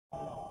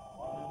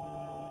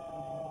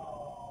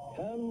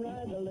Come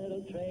ride the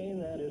little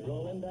train that is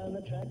rolling down the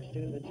tracks to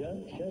the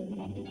junction.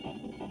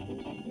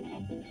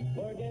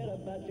 Forget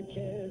about your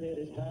cares, it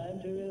is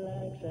time to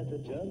relax at the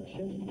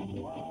junction.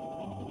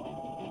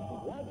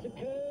 Lots of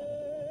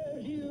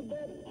curves, you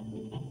bet,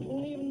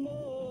 and even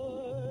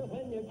more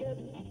when you get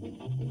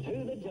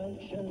to the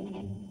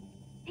junction.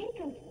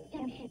 Petticoat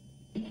Junction.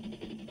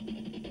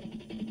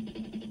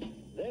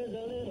 There's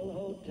a little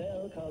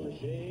hotel called the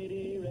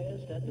Shady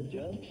Rest at the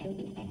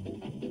junction.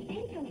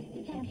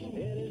 Petticoat Junction.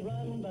 It is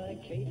run by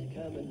Kate.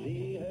 Come and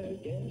be her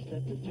guest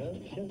at the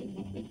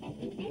junction.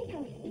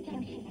 Petticoat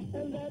Junction.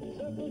 And that's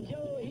Uncle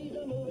Joe, he's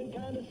a moving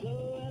kind of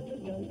slow at the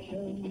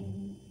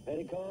junction.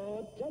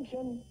 Petticoat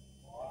Junction.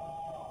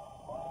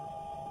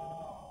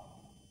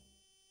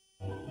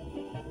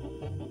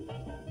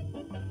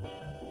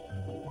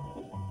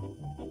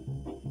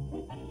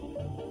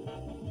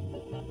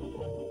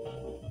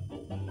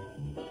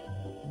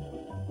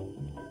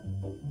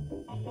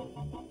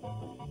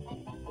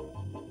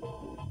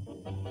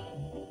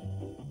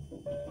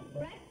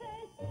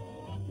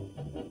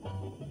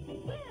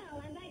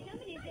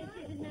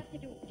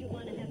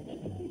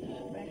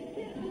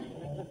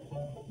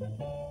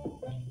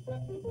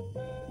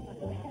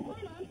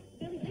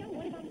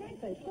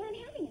 Well, I'm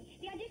having it.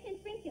 The audition in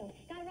Springfield.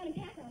 Got to run and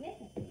pack her. I'll miss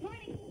it.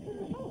 Morning.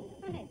 Oh,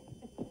 hi.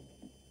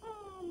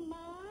 Oh,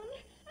 Mom,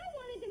 I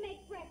wanted to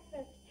make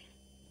breakfast.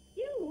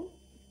 You?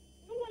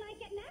 When I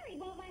get married,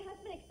 won't my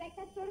husband expect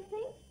that sort of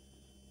thing?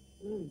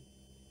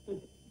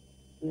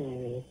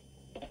 Married.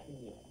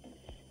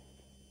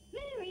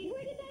 Married?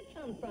 Where did that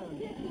come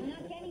from? I'm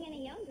not getting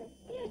any younger.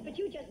 Yes, but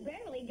you just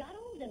barely got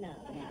old enough.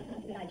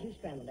 I'd used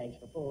scrambled eggs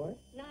before.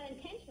 Not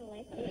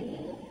intentionally.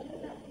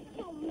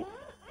 Oh, Mom,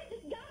 I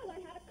just got to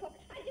learn how to cook.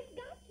 I just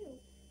got to.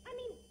 I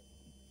mean,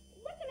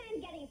 what's a man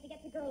getting if he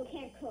gets a girl who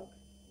can't cook?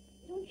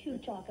 Don't you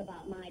talk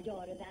about my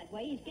daughter that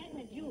way. He's getting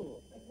a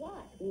jewel.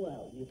 What?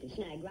 Well, you can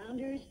snag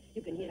rounders,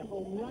 you can hit a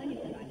home run, you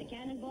can drive the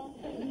cannonball,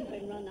 you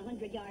can run the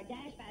 100-yard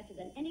dash faster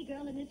than any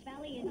girl in this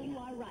valley, and you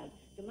are right.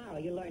 Tomorrow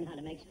you'll learn how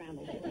to make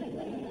scrambled eggs.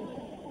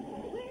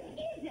 Where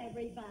is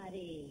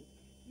everybody?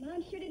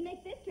 Mom sure did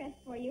make this dress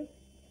for you.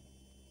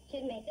 She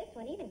didn't make this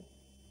one either.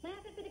 My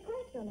outfit for the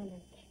chorus girl number.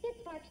 This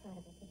Sparks thought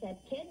of it. He said,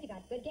 "Kid, you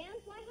got good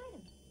gowns, why hide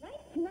them?"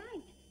 Right?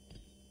 Right.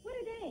 What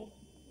are they?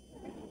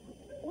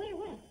 What are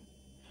what?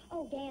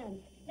 Oh, gowns.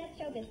 That's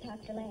showbiz talk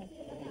for legs.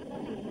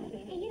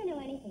 Hey, you don't know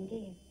anything, do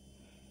you?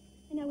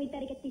 I know we'd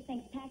better get these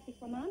things packed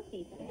before Mom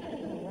sees them.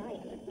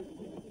 Right.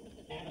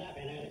 Stand up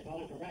in there. They're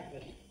calling for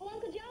breakfast. Oh,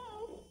 Uncle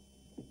Joe.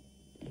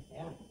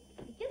 Yeah?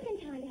 Just in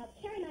time to help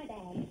carry my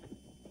bag.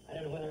 I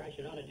don't know whether I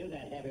should ought to do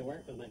that heavy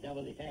work with my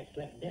double-detached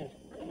left disc.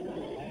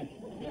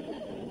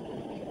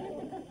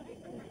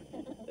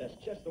 That's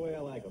just the way I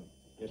like them.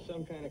 You're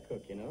some kind of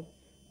cook, you know?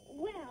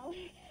 Well,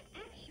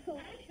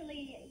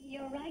 Actually,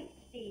 you're right,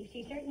 Steve.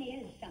 She certainly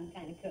is some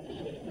kind of cook.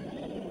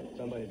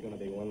 Somebody's going to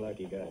be one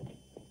lucky guy.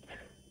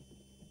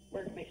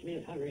 Work makes me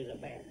as hungry as a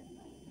bear.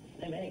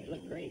 Them eggs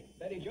look great.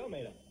 Betty Joe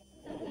made them.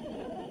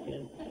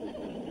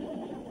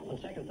 On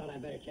second thought,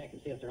 I'd better check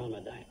and see if they're on my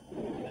diet.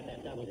 Got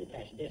that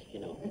double-detached disc, you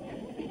know.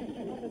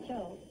 Uncle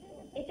Joe,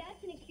 if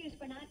that's an excuse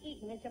for not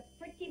eating, it's a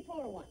pretty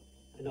poor one.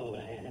 I know, but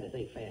I had to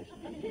think fast.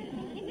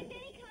 if it's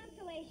any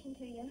consolation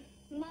to you,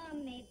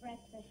 Mom made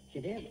breakfast. She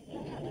did?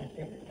 That's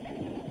different. I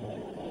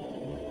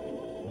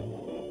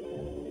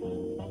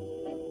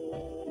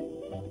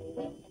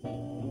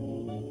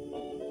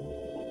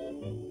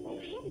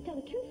had to tell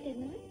the truth,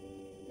 didn't I?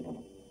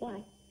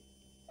 Why?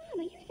 Mom,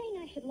 are you saying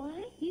I should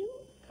lie? You?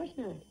 Of course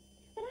not.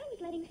 But I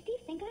was letting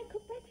Steve think I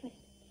cooked breakfast.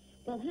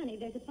 Well, honey,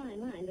 there's a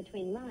fine line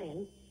between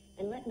lying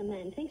and letting a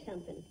man think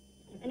something.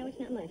 I know it's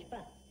not much,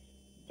 but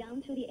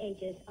down through the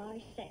ages, our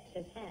sex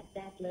has had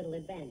that little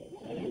advantage.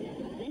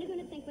 Men are going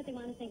to think what they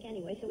want to think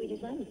anyway, so we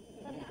just let them.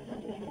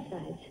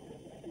 Besides,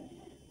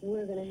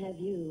 we're going to have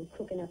you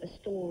cooking up a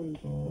storm.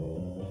 Come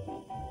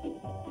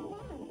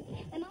on.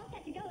 I'm all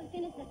set to go as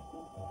soon as the...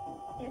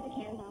 There's the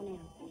cannonball now.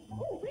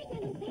 Oh, where's my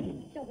little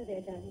thing? It's over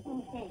there, darling.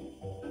 Oh, thanks.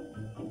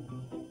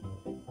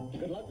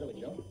 Good luck, Billy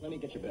Joe. Let me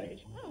get your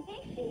baggage. Oh,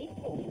 thanks, Steve.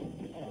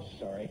 Oh,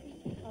 sorry.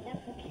 Oh,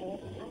 that's okay.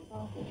 I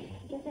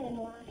guess I didn't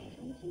lock it.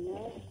 Don't you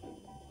know?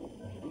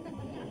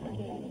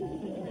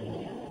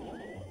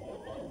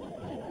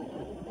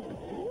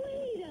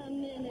 Wait a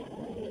minute.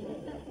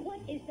 What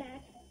is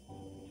that?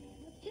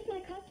 It's just my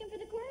costume for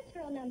the chorus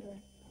girl number.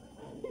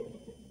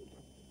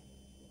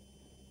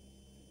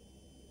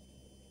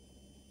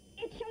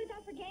 It shows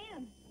off her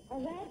gam. Her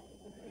what?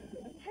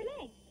 Her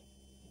legs.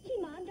 Gee,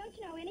 Mom, don't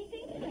you know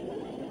anything?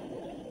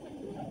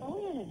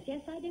 Oh,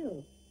 yes, I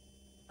do.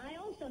 I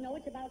also know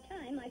it's about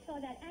time I saw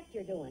that act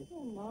you're doing.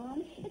 Oh,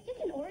 Mom, it's just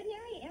an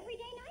ordinary,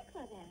 everyday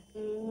nightclub act.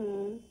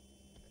 Mm-hmm.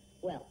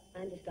 Well,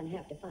 I'm just going to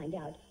have to find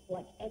out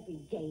what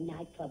everyday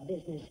nightclub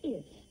business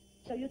is.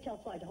 So you tell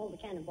Floyd to hold the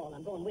cannonball.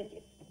 I'm going with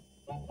you.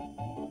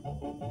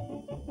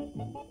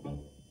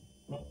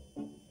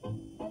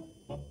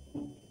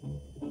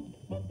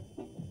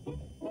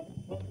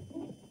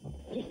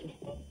 Listen.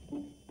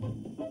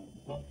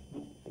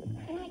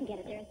 Oh, I can get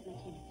it. There isn't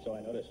much in it. So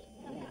I noticed.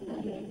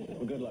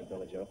 Well, good luck,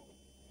 Billy Joe.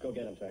 Go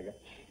get him, Tiger.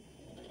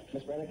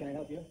 Miss Brenner, can I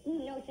help you?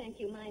 No, thank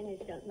you. Mine is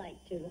light,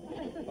 too.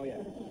 Oh, yeah.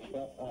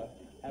 Well,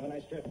 have a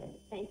nice trip.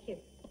 Thank you.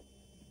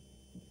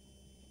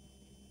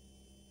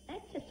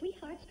 That's a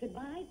sweetheart's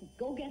goodbye.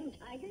 Go get him,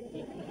 Tiger.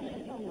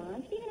 Come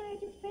on. Steve and I are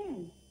just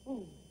friends.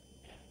 Oh,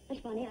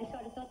 that's funny. I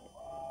sort of thought...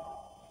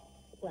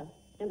 Well,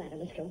 no matter.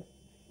 Let's go.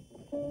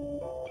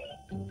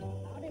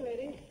 Howdy,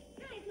 ladies.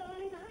 Hi,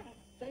 Floyd. Hi.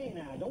 Say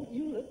now, don't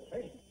you look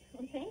pretty?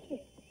 Well, thank you.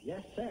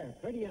 Yes, sir.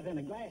 Prettier than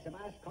a glass of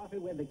iced coffee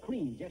with the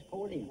cream just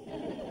poured in.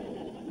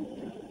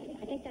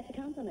 I think that's a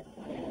compliment.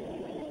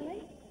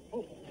 Floyd?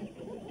 Oh,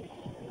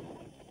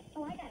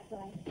 Oh, I got it,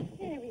 Floyd.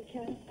 There we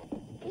go.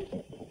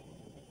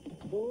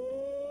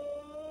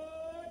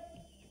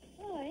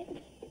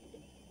 Floyd,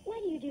 why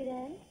do you do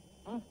that?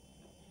 Huh?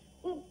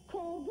 Well,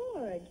 call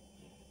board.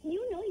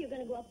 You know you're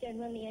going to go up there and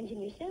run the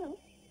engine yourself.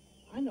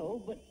 I know,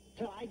 but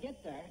till I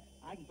get there,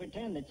 I can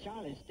pretend that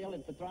Charlie's still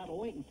at the throttle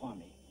waiting for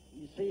me.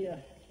 You see,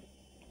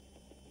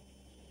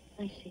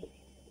 I see.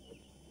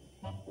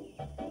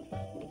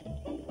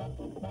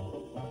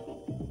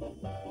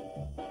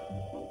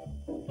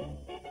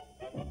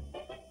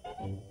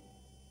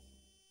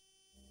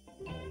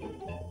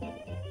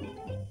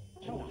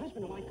 So the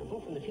husband and wife come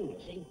home from the funeral,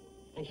 see?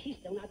 And she's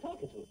still not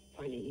talking to him.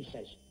 Finally, he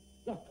says,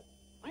 look,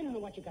 I don't know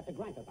what you got to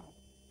gripe about.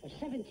 For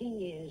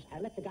 17 years, I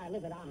let the guy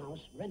live at our house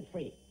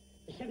rent-free.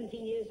 For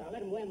 17 years, I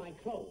let him wear my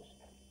clothes.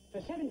 For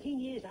 17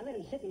 years, I let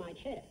him sit in my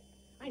chair.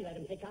 I let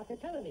him pick out the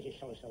television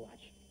shows to watch.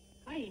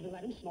 I even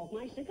let him smoke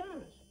my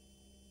cigars.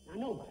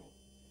 Now,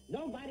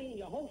 nobody in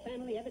your whole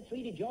family ever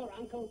treated your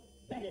uncle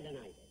better than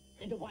I did.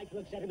 And the wife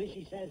looks at him and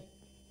she says,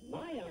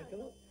 my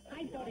uncle?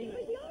 I thought he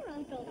was Your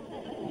uncle.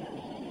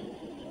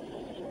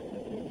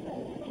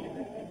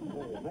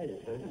 heard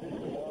it, huh? the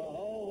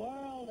whole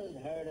world has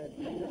heard it.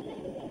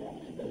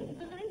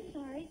 I'm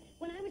sorry.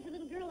 When I was a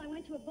little girl, I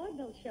went to a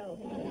vaudeville show.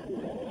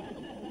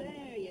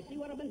 There, you see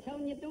what I've been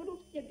telling you, Doodles?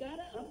 You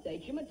gotta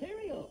update your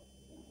material.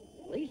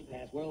 At least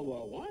past World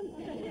War I.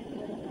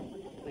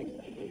 Next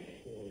time.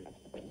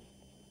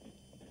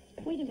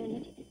 Wait a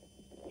minute.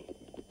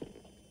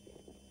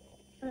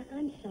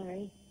 I'm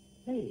sorry.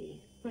 Hey,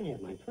 I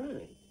have my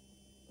pride.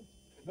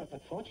 But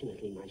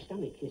fortunately, my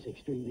stomach is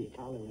extremely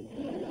tolerant.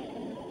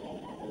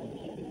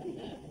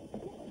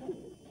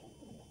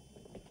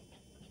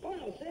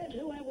 Well, Sid,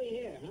 who have we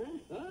here,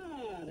 huh?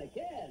 Ah, the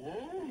kid,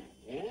 huh?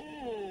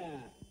 Yeah.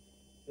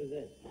 Who's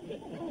this?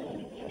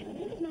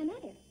 This is my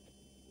mother.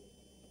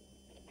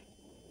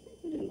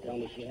 You didn't tell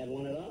me she had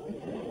one at all.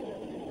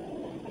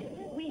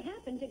 We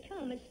happen to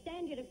come as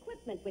standard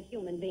equipment with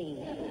human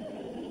beings.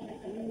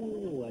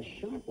 Ooh, a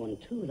sharp one,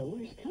 too, the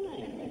worst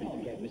kind.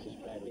 Don't get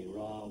Mrs. Bradley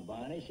wrong,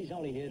 Barney. She's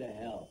only here to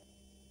help.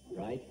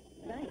 Right?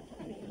 Right.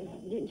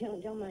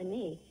 Don't mind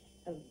me.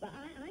 But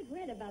I've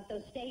read about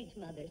those stage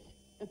mothers.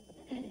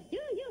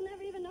 You'll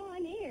never even know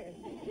I'm here.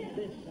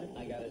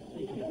 I gotta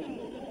see.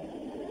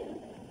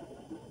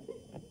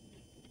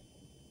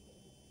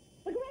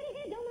 Well, go right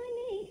ahead. Don't mind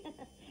me.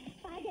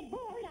 If I get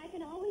bored, I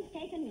can always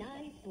take a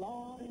nice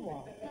long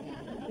walk.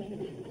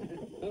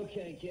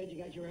 Okay, kid, you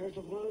got your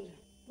rehearsal clothes?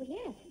 Well,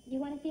 yes. Do you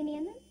want to see me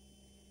in them?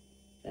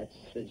 That's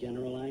the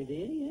general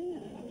idea, yeah.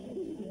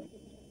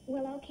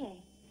 Well, okay.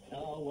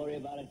 Don't worry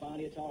about it,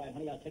 Barney. It's all right,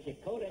 honey. I'll take your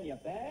coat and your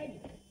bag.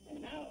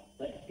 And now,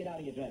 let's get out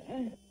of your dress,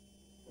 huh?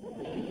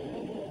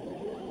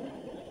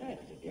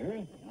 That's a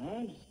girl.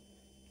 Arms.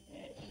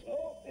 That's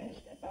so. And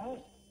step out.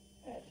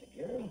 That's a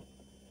girl.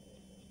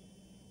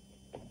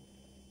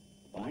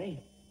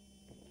 Barney?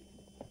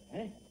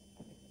 Huh?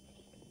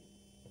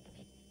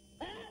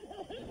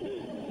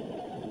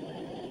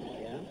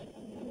 Yeah?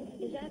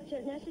 Is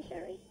that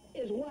necessary?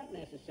 Is what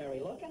necessary?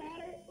 Looking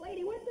at her?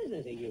 Lady, what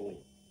business are you in?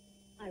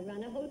 I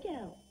run a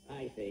hotel.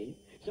 I see.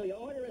 So you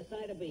order a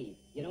side of beef.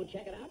 You don't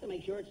check it out to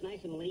make sure it's nice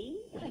and lean?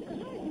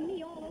 Pardon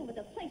me all over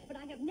the place, but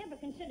I have never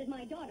considered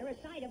my daughter a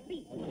side of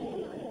beef. Come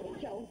on, little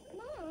Joe.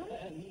 Mom.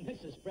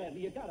 Mrs.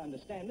 Bradley, you gotta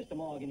understand, Mr.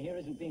 Morgan here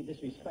isn't being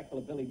disrespectful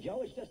of Billy Joe.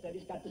 It's just that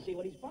he's got to see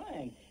what he's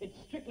buying. It's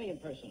strictly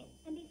impersonal.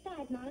 And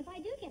besides, Mom, if I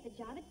do get the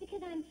job, it's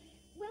because I'm,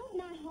 well,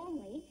 not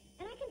homely,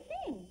 and I can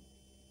sing.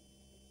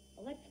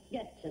 Well, let's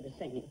get to the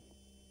singing.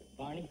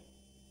 Barney?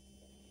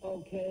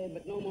 Okay,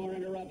 but no more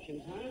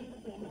interruptions, huh?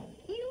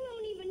 You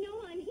don't even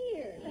know I'm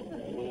here.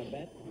 You want to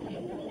bet?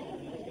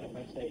 Let's get up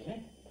on stage,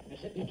 huh?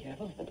 That's it, be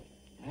careful.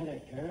 Ah,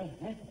 that girl,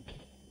 huh?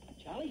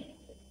 Charlie?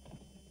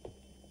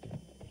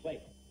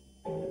 Wait.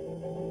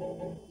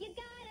 You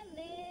gotta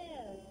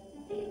live.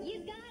 You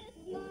gotta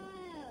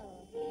smile.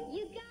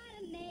 You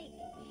gotta make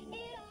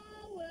it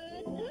all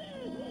worth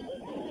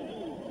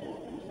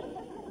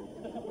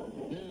Now what?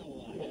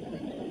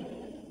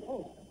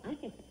 Oh,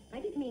 I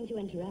didn't mean to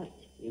interrupt.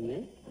 You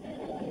may?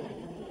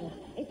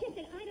 It's just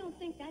that I don't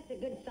think that's a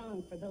good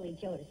song for Billy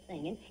Joe to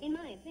sing, in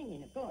my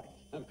opinion, of course.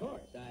 Of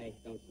course. I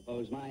don't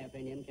suppose my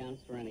opinion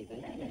counts for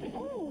anything.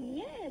 Oh,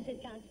 yes,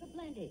 it counts for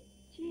plenty.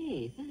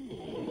 Gee, thanks.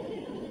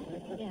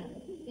 Yeah.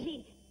 You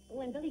see,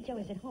 when Billy Joe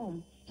is at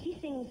home, she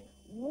sings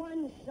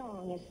one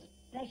song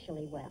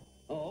especially well.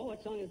 Oh,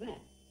 what song is that?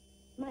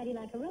 Mighty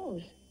Like a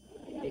Rose.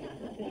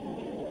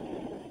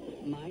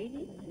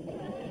 Mighty?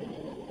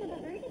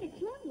 I've heard it.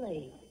 It's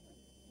lovely.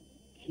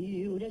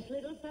 Cutest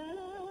little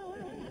fella,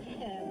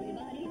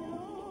 everybody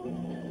knows.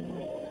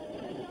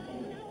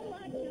 Don't know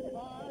what you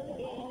call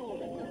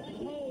him.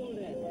 Hold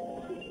it.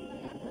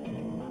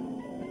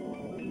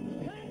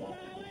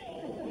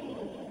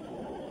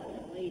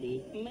 Lady,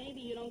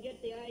 maybe you don't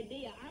get the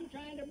idea. I'm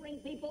trying to bring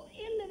people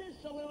into this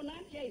saloon,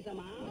 not chase them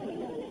out. I'm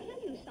going to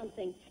tell you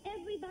something.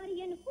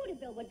 Everybody in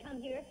Hooterville would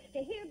come here to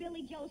hear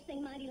Billy Joe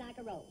sing Mighty Like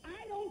a Rose.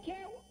 I don't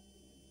care.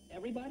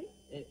 Everybody?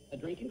 A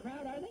drinking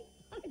crowd, are they?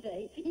 Are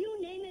they?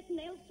 You name it and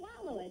they'll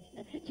swallow it.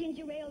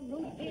 Ginger ale,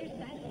 root beer,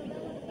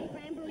 sarsaparilla,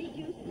 cranberry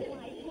juice.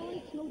 Why,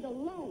 Floyd Smooth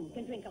alone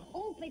can drink a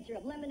whole pitcher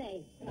of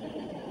lemonade.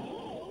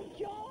 Oh,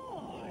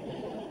 George!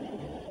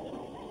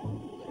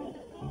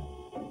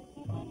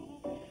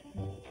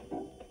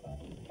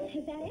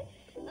 Is that it?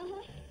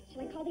 Uh-huh.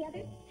 Shall I call the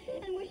others?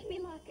 And wish me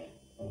luck.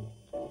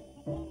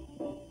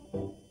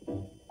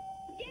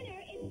 Dinner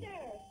is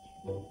served.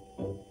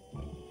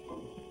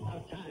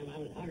 About time. I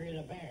was hungry as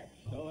a bear.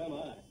 So am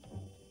I.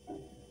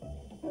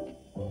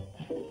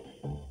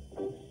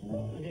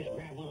 I'll just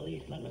grab one of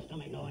these, let my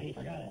stomach know I ain't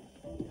forgot it.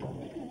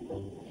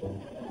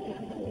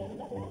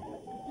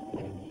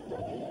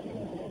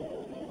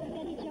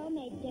 Betty Joe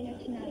made dinner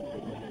tonight.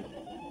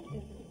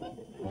 I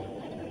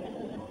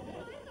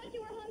thought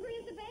you were hungry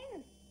as a bear.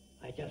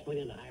 I just went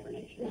into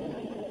hibernation.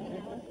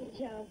 Now, Uncle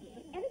Joe,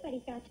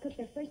 everybody's got to cook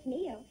their first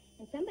meal,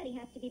 and somebody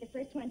has to be the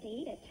first one to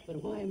eat it.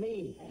 But why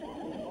me?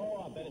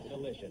 Oh, I bet it's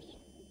delicious.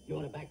 You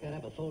want to back that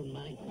up with folding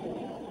money?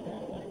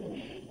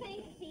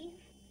 Thanks, Steve.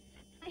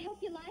 I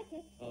hope you like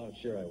it. Oh,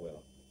 sure I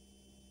will.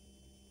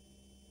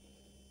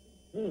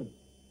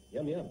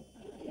 Yum, yum.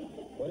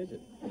 What is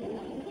it?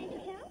 Can't you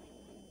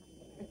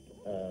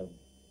tell?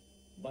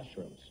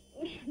 Mushrooms.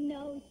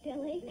 No,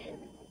 silly.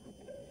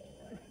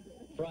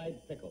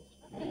 Fried pickles.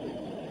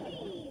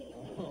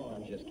 Oh,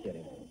 I'm just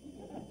kidding.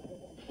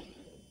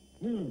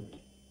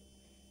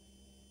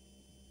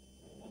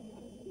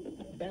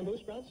 Bamboo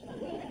sprouts?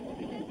 That's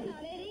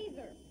not it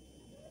either.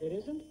 It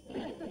isn't? I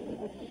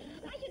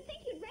should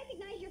think you'd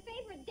recognize your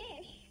favorite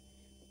dish.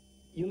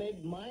 You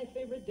made my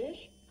favorite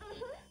dish?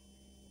 Uh-huh.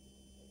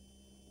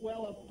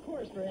 Well, of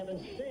course, for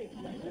heaven's sakes,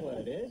 that's what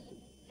it is.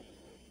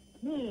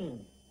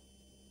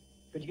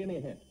 Could you give me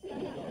a hint?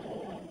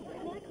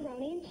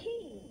 Macaroni and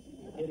cheese.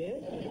 It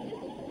is?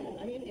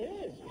 I mean, it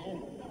is.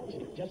 And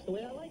it's just the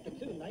way I like it,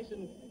 too. Nice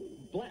and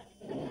black.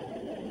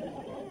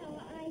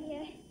 Well, I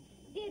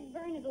did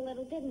burn it a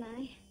little, didn't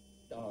I?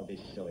 Oh, don't be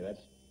silly. That's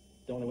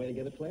the only way to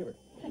give it flavor.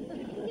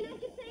 You're not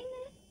just saying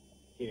that?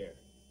 Here,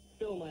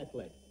 fill my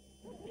plate.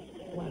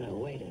 What a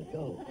way to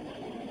go.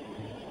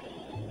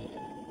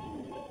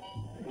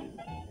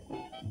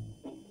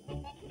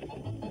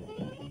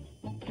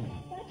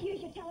 Let's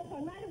use your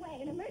telephone right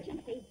away, an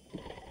emergency.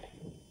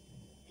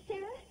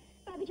 Sarah,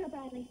 Bobby Joe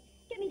Bradley,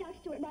 get me Doc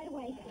Stewart right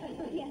away.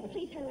 Yes,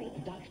 please hurry.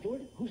 Doc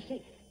Stewart? Who's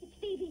sick? It's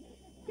Stevie.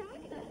 Doc,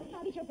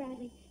 Bobby Joe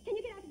Bradley, can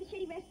you get out to the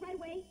Shady Rest right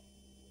away?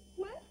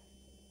 What?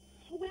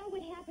 Well,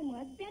 what happened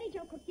was Betty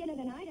Joe cooked dinner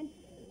tonight and...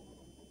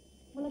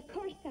 Well, of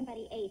course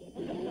somebody ate it.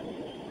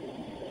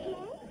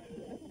 Hello?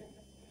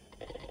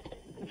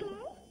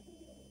 Hello?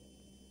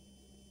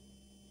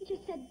 He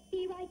just said,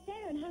 be right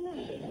there and hung up.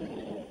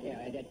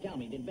 Yeah, tell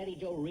me, did Betty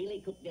Joe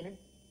really cook dinner?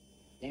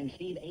 And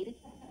Steve ate it?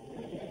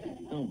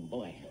 Oh,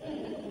 boy.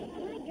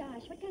 My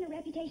gosh, what kind of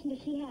reputation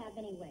does she have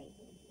anyway?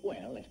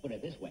 Well, let's put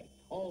it this way.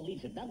 All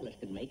Lisa Douglas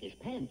can make is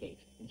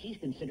pancakes, and she's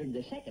considered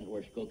the second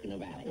worst cook in the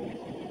valley.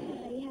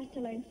 But he has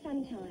to learn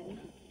sometime.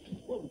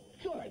 Well,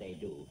 sure they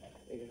do.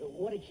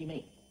 What did she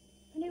make?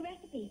 A new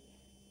recipe.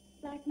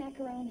 Black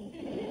macaroni.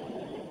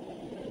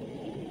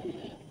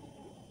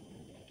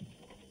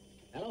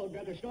 Hello,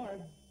 drugstore.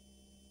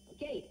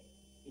 Okay,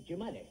 it's your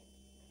mother.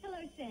 Hello,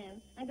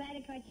 Sam. I'm glad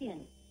I caught you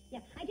in. Yeah,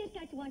 I just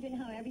got to wondering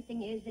how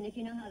everything is and if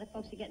you know how the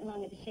folks are getting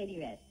along at the Shady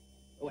Rest.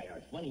 Well,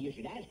 it's funny you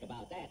should ask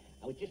about that.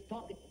 I was just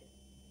talking...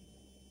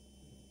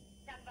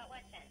 Talk about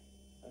what, Sam?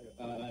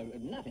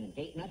 Nothing,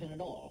 Kate, nothing at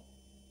all.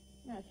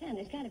 Now, Sam,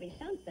 there's got to be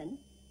something.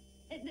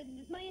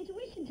 My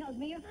intuition tells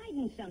me you're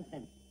hiding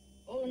something.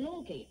 Oh,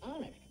 no, Kate,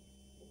 honest.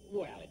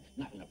 Well, it's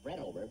nothing to fret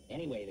over.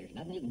 Anyway, there's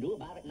nothing you can do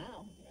about it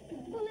now.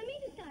 Well, let me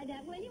decide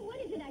that, will you?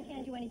 What is it I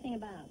can't do anything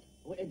about?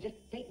 Well, just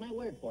take my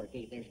word for it,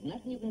 Kate. There's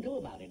nothing you can do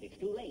about it. It's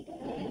too late.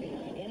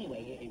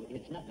 Anyway,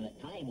 it's nothing that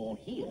time won't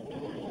heal.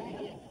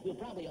 We'll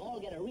probably all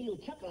get a real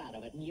chuckle out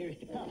of it in years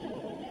to come.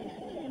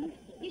 Sam,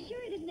 you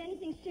sure it isn't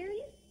anything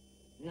serious?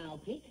 Now,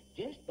 Kate,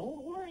 just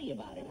don't worry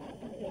about it.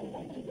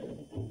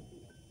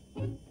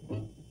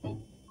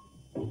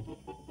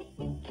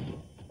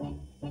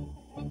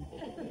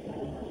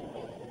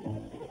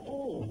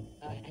 Oh,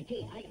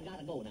 Kate, I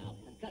gotta go now.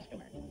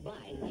 Customer.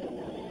 Bye.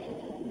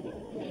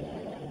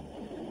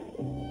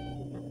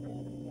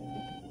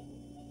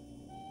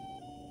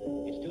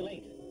 It's too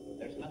late.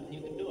 There's nothing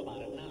you can do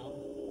about it now.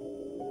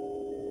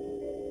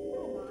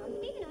 Oh, Mom,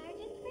 Steve and I are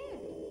just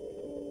friends.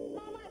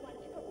 Mom, I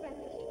wanted to cook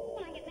breakfast.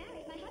 When I get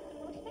married, my husband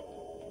will expect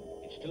it.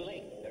 It's too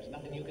late. There's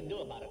nothing you can do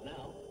about it now.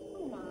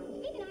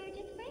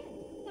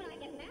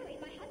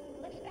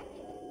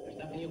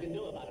 nothing you can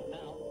do about it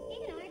now.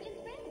 He's an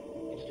Argent's friend.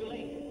 It's too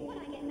late. What,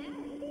 I get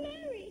married?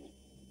 Married?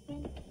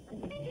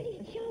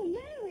 Anthony Joe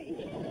married?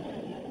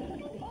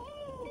 Oh!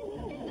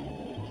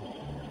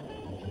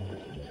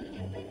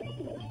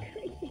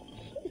 Crazy.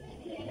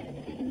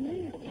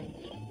 Married.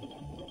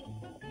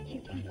 You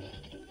get there.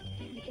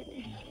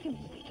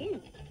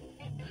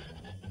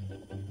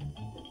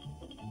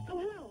 Oh,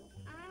 hello.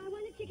 I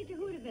want a ticket to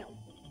Hooterville.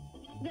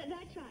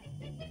 That's right.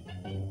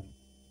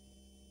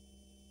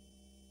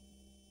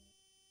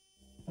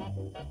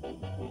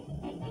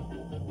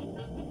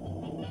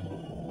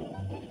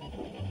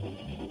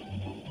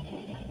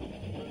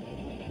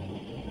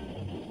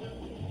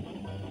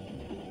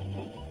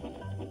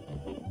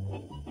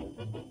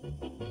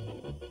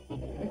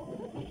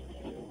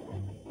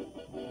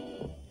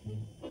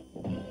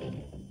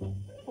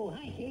 Oh,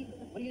 hi, Kate.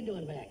 What are you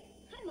doing back?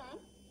 Hi, Mom.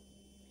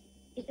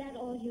 Is that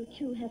all you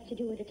two have to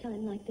do at a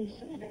time like this?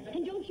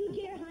 And don't you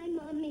dare hi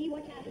Mom me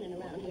what's happening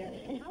around here.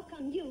 And how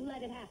come you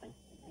let it happen?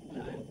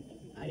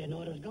 I didn't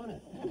know it was gonna.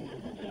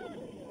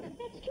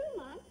 That's true,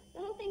 Mom. The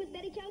whole thing was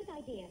Betty Jo's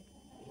idea.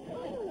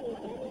 Oh,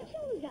 Betty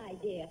Jo's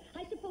idea.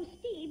 I suppose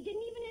Steve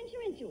didn't even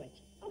enter into it.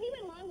 Oh, he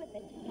went along with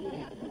it.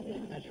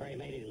 That's where he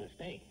made his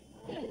mistake.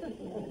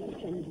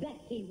 And that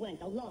he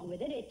went along with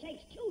it. It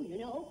takes two, you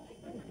know.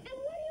 And what do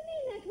you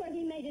mean that's where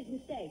he made his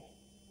mistake?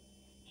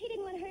 He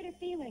didn't want to hurt her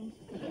feelings.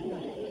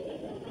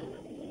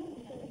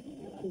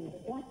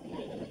 What?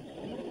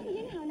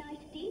 You know how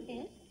nice Steve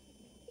is.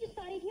 He just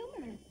thought he'd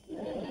humor her.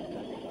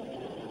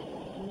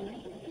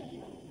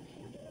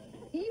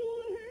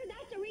 Humor her?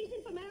 That's a reason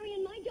for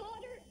marrying my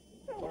daughter?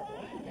 For what?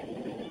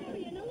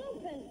 Marrying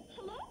eloping.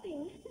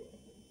 Eloping?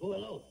 Who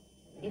alone?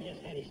 He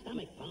just had his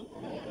stomach pumped. Hi,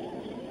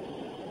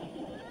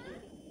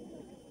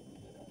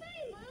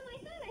 Mom. I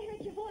thought I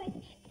heard your voice.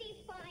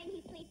 Steve's fine.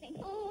 He's sleeping.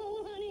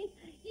 Oh, honey,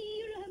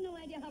 you don't have no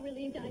idea how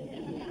relieved I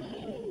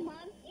am.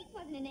 Mom, Steve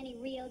wasn't in any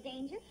real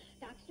danger.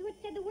 Doc Stewart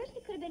said the worst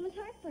it could have been was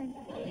heartburn.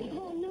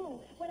 Oh, no.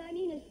 What I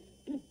mean is...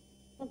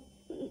 Well,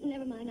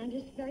 never mind. I'm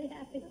just very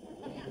happy.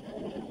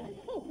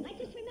 Oh, I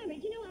just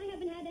remembered. You know, I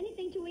haven't had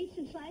anything to eat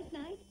since last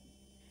night.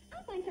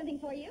 I'll find something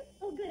for you.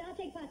 Oh, good. I'll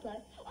take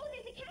potluck. Oh,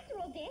 there's a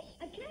casserole dish.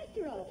 A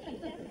casserole.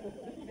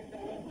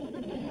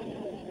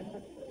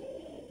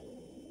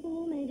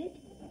 Who made it?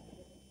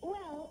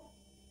 Well,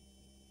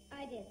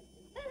 I did.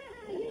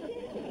 You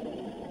did?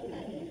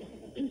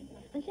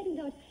 On second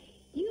thought,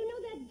 you know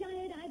that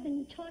diet I've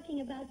been talking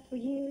about for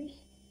years?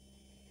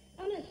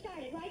 I'm going to start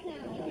it right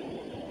now.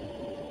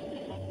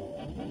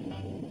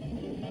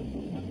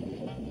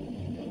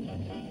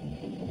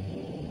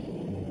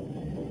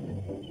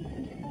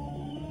 Hi,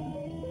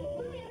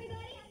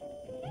 everybody.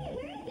 Hey,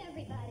 where is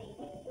everybody?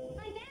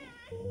 I'm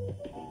back.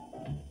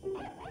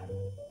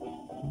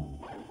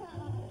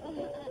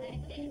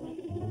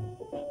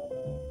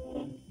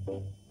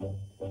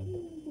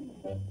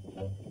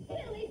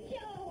 Billy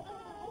Joe.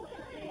 Oh,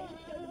 hi.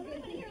 I've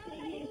been here all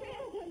night.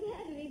 I'm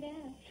glad to be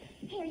back.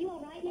 Hey, are you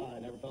all right, Nick? I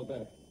never felt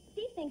better.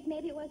 Steve thinks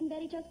maybe it wasn't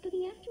Betty Jo's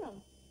cooking after all.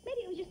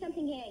 Maybe it was just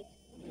something he ate.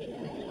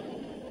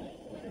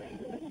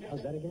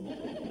 How's that again? I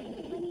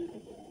mean,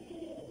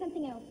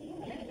 something else.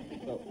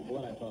 Well,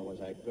 what I thought was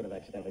I could have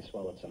accidentally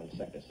swallowed some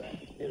insecticide.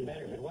 Been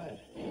better if it was.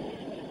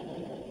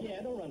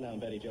 Yeah, don't run down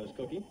Betty Jo's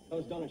cookie.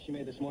 Those donuts she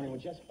made this morning were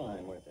just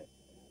fine, weren't they?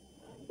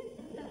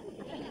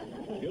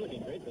 You're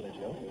looking great, Billy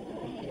Joe.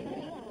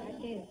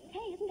 Hey,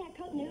 isn't that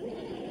coat new?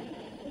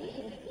 Well, you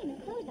should have seen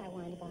the clothes I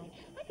wanted to buy.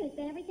 I could have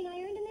spent everything I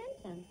earned and then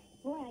some.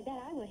 Boy, I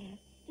bet I would have.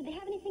 Did they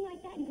have anything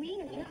like that in green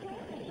or turquoise?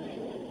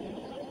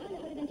 One that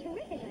would have been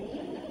terrific, I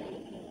think.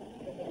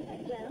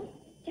 Well,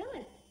 tell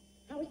us.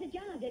 How was the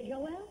job? Did it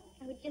go well?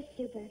 Oh, just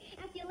super.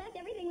 After you left,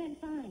 everything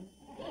went fine.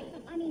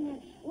 I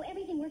mean, well,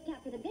 everything worked out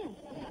for the best.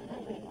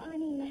 I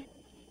mean,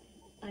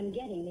 I'm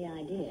getting the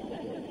idea.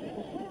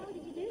 what all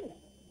did you do?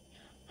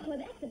 Oh,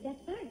 that's the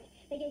best part.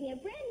 They gave me a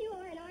brand new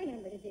R&R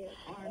number to do.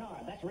 R&R,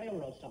 that's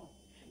railroad song.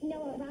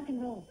 No, rock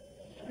and roll.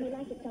 We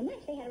liked it so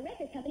much, they had a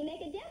record company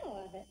make a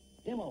demo of it.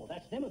 Demo,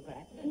 that's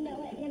Democrat.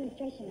 No, a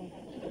demonstration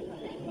record.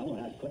 I'm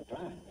gonna have to quit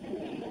trying.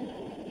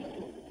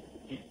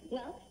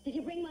 Well, did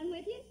you bring one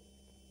with you?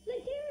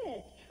 Let's hear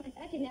it. I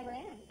thought you'd never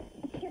ask.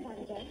 Here,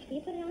 Bobby Joe. Will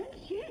you put it on?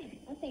 Sure.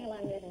 I'll sing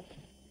along with it.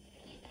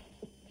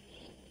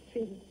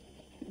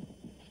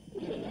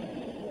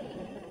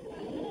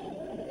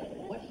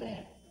 What's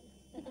that?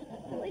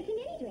 Well, it's a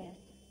mini dress.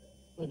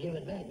 Well, give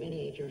it back.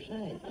 Minnie ain't your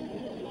size.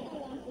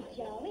 Oh, Uncle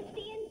Joe, it's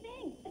the in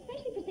thing,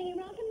 especially for singing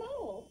rock and